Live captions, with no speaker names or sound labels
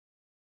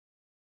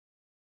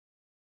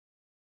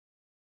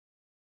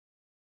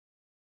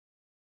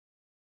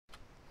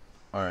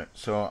Alright,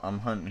 so I'm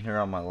hunting here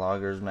on my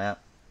loggers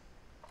map.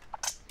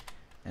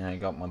 And I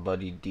got my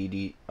buddy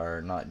Didi,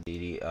 or not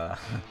Didi,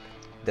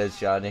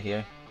 Desyada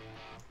here.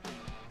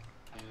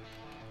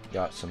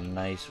 Got some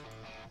nice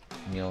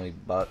muley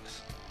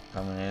bucks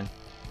coming in.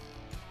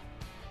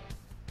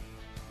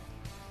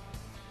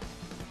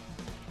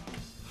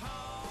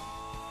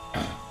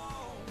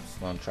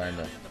 So I'm trying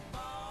to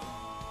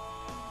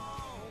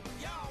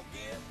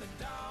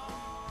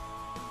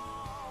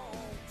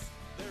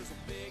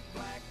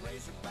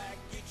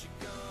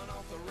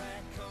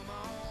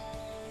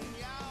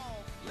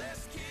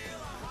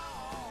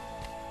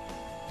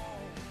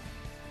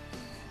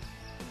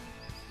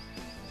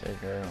take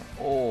her.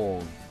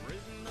 Oh,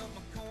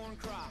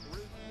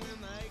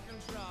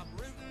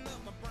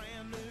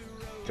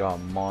 got a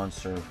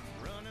monster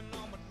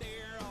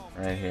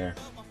right here.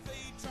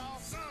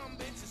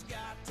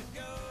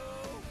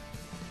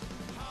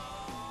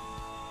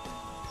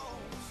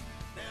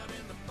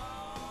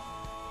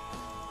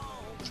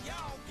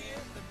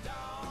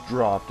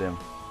 Dropped him.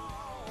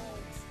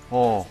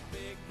 Oh.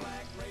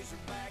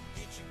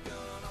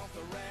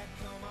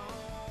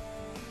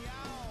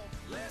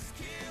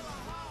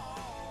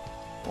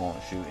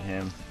 Won't shoot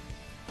him.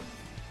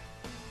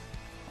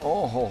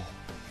 Oh.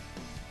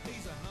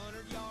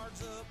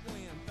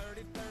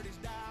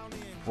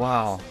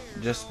 Wow.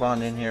 Just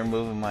spawned in here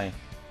moving my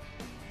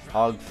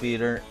hog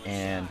feeder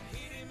and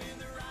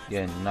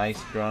getting a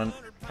nice grunt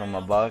from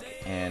a buck,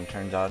 and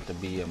turns out to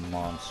be a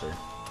monster.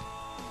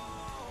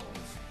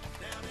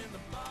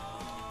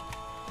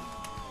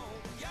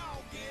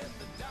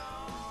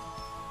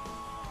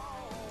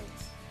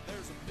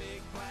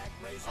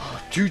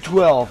 Oh,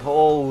 212,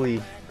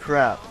 holy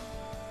crap.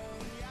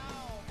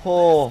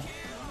 Oh,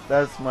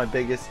 that's my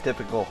biggest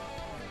typical.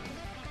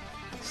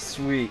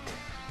 Sweet.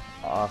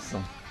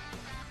 Awesome.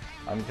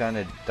 I'm kind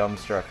of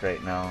dumbstruck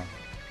right now.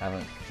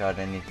 Haven't shot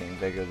anything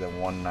bigger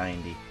than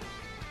 190.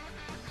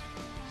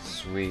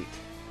 Sweet.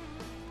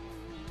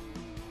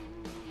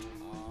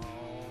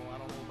 I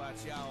don't know about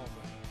y'all,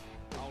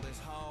 but all this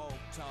hog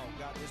talk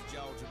got this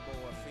Georgia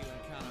boy feeling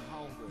kind of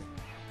hungry.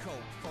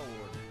 Colt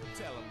Ford,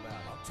 tell him about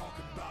it. I'm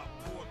talking about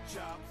pork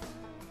chops.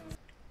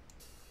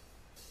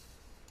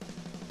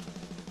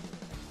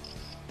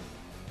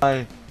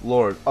 My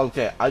lord.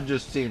 Okay, I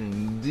just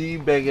seen the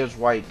biggest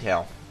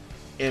whitetail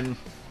in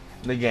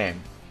the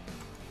game.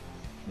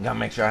 Gotta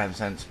make sure I have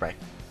scent spray.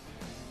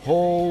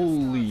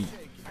 Holy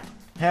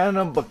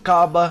Hannah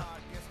Bacaba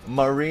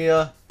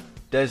Maria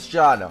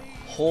Desyada.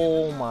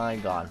 Oh my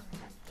god.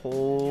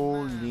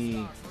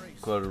 Holy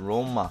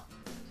Karoma.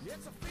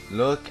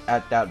 Look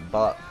at that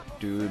buck,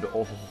 dude.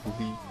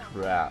 Holy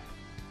crap.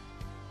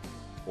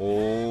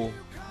 Oh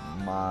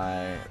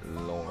my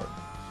lord.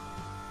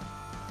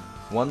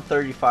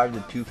 135 to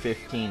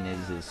 215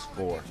 is his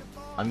score.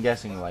 I'm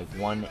guessing like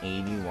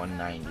 180,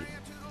 190.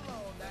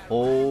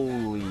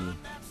 Holy.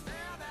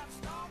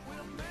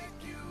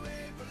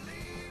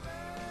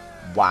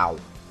 Wow.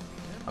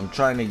 I'm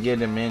trying to get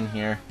him in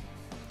here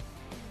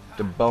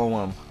to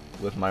bow him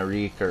with my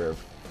recurve.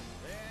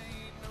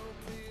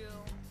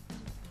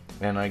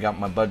 And I got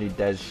my buddy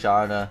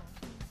Desyada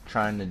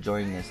trying to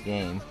join this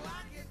game.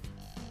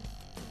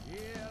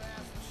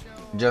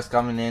 Just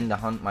coming in to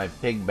hunt my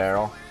pig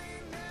barrel,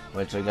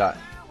 which I got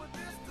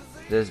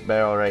this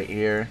barrel right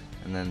here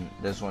and then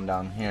this one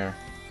down here.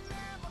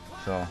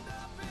 So,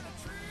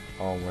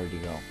 oh, where'd he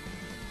go?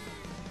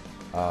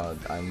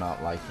 I'm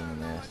not liking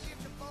this.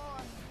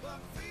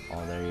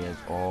 Oh, there he is.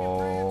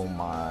 Oh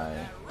my.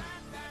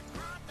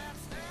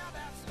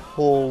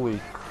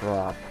 Holy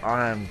crap.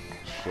 I'm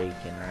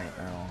shaking right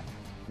now.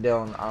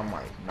 Dylan, I'm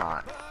like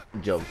not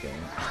joking.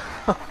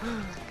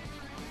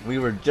 We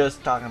were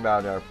just talking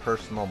about our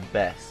personal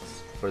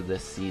bests for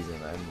this season,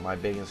 and my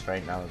biggest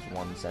right now is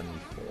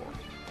 174.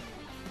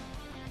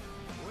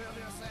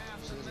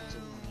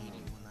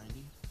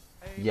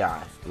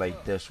 Yeah,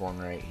 like this one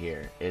right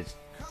here. It's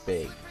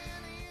big.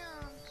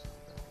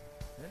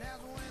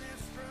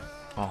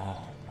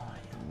 Oh my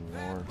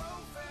lord.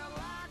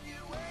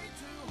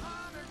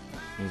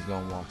 He's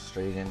gonna walk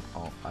straight in.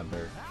 Oh, I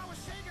better.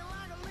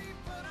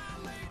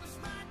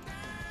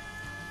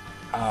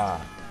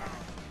 Ah.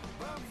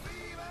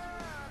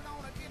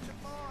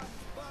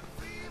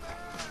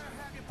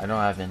 I don't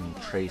have any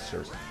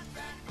tracers.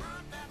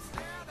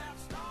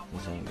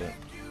 This ain't good.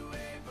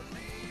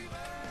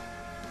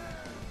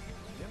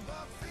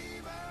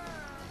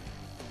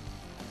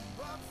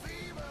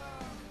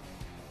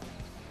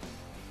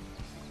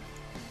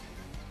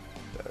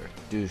 Better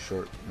do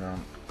short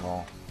round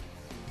call.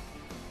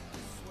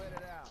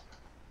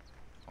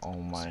 Oh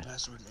my. What's the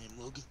password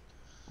name, Logan?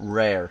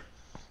 Rare.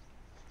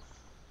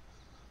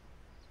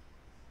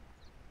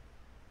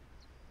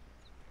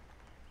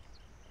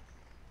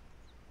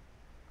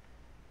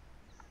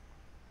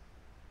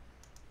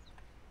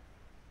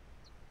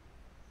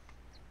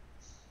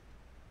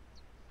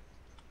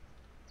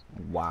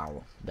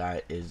 Wow,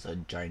 that is a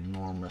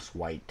ginormous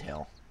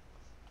whitetail.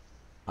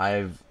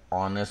 I've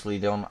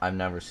honestly I've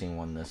never seen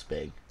one this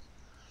big.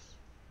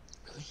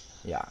 Really?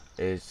 Yeah,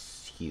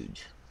 it's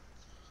huge.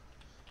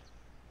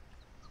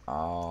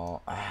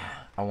 Oh,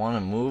 I want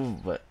to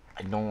move, but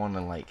I don't want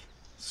to like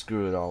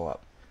screw it all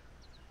up.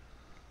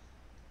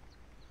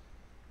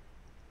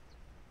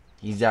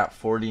 He's at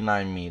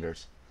 49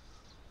 meters.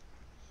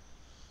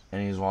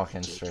 And he's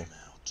walking Take straight. him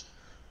out.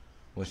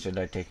 What should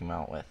I take him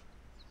out with?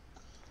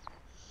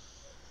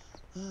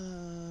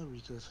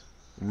 Recurve.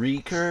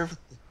 Recurve?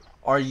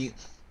 Are you...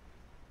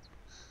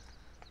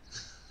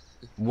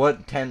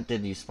 What tent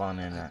did you spawn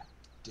in at?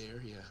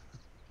 Dare ya.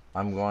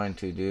 I'm going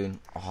to, dude.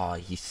 Oh,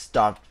 he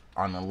stopped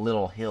on a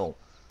little hill.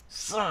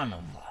 Son of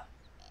a...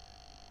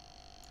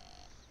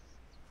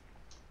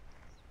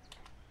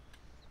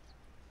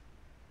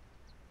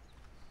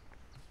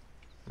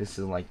 This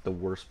is like the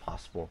worst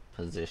possible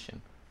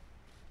position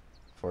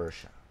for a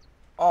shot.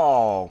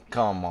 Oh,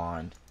 come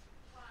on.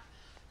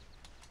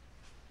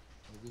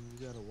 Logan,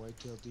 you got a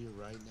whitetail deer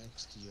right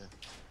next to you.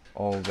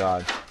 Oh,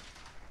 God.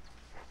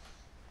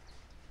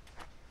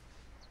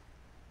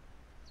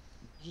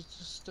 You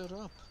just stood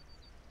up.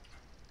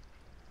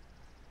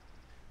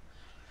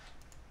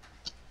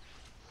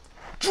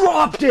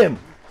 Dropped him!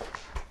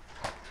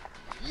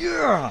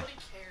 Yeah! Nobody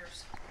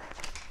cares.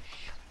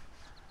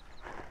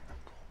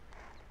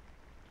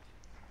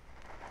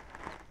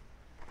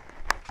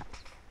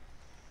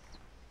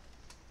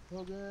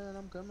 Logan,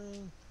 I'm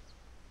coming.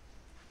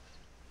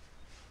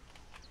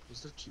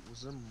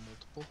 Was there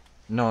multiple?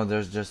 No,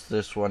 there's just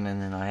this one,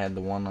 and then I had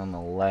the one on the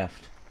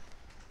left.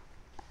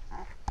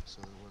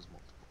 So there was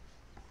multiple.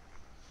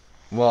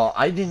 Well,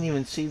 I didn't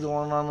even see the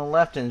one on the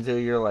left until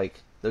you're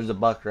like, there's a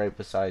buck right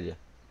beside you.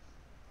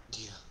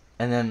 Yeah.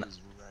 And then,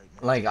 He's right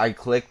next like, to I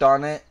clicked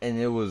on it, and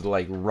it was,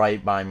 like,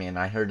 right by me, and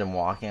I heard him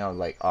walking. I was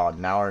like, oh,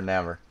 now or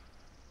never.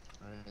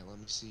 Alright, let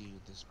me see you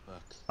with this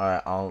buck.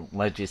 Alright, I'll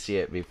let you see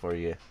it before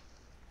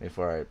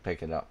I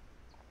pick it up.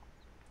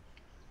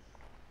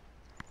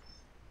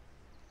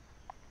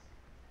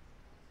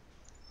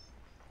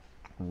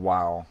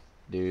 Wow,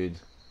 dude.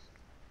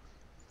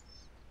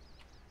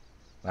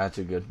 That's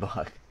a good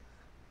buck.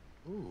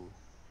 Ooh.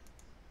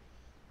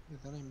 Yeah,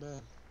 that ain't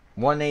bad.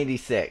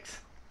 186.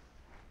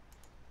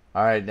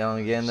 Alright,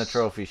 Dylan, get in the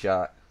trophy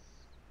shot.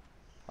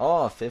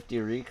 Oh, 50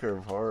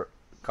 recurve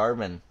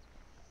carbon.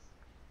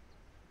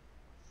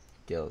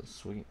 Deal,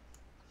 sweet.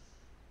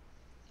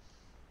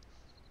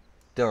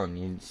 Dylan,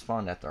 you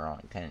spawned at the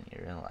wrong tent.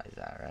 You realize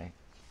that, right?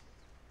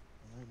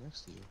 I'm right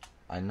next to you.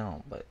 I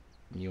know, but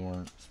you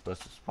weren't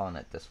supposed to spawn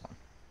at this one.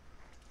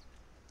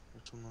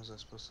 Which one was I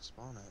supposed to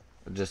spawn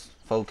at? Just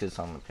focus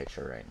on the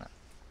picture right now.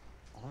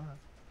 Alright.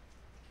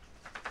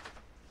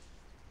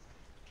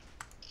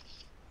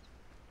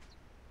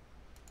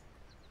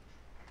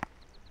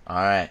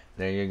 Alright,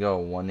 there you go.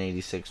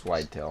 186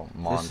 whitetail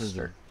monster. This is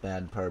the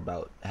bad part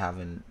about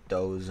having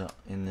does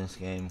in this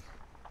game.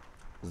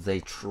 They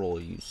troll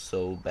you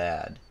so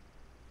bad.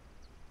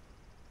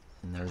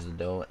 And there's the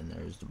doe and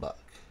there's the buck.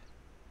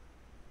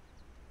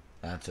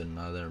 That's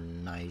another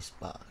nice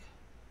buck.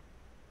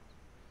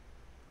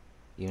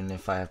 Even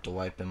if I have to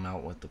wipe him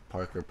out with the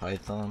Parker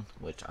Python,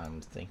 which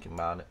I'm thinking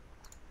about it.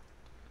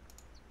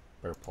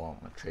 Better pull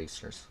out my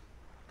tracers.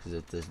 Because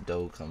if this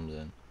doe comes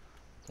in,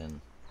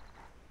 then...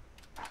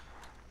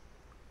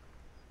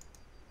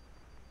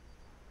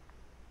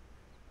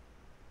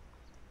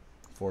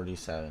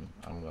 $47.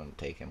 I'm going to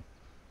take him.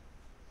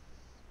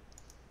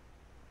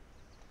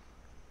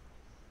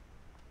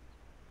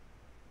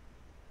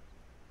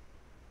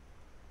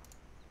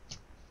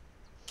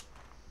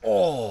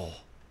 Oh!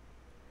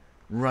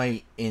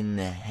 Right in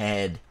the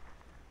head.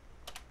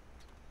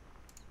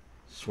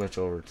 Switch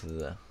over to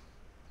the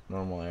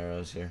normal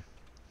arrows here.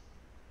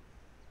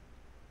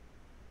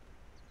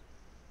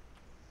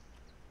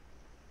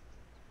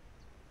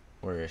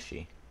 Where is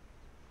she?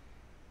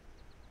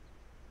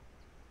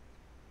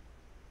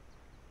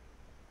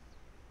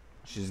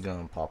 She's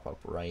gonna pop up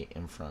right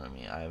in front of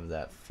me. I have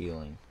that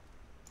feeling.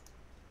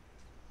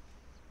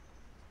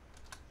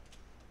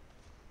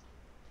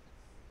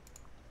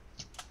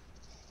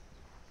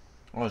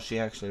 Oh, she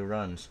actually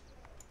runs.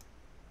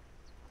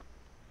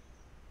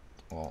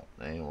 Well,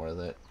 it ain't worth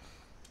it.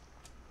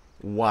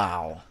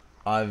 Wow.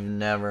 I've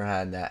never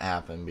had that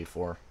happen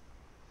before.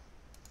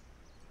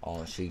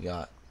 Oh, she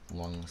got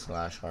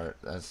lung/heart.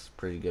 That's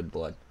pretty good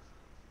blood.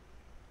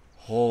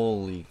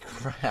 Holy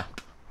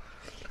crap.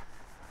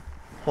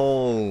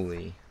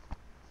 Holy.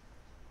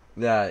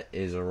 That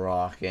is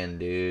rockin',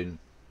 dude.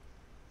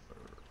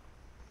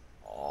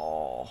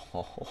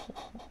 Oh.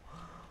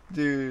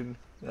 Dude,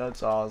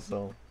 that's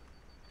awesome.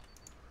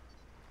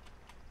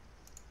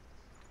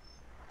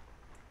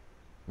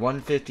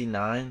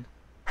 159?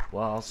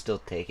 Well, I'll still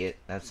take it.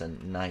 That's a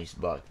nice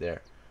buck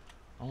there.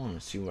 I want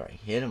to see where I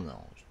hit him,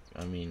 though.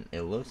 I mean,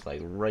 it looks like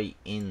right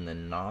in the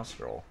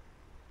nostril.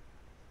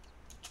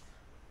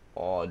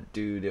 Oh,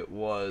 dude, it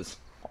was.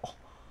 Oh,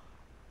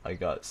 I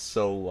got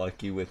so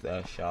lucky with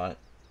that shot.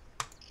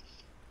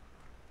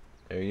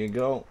 There you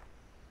go.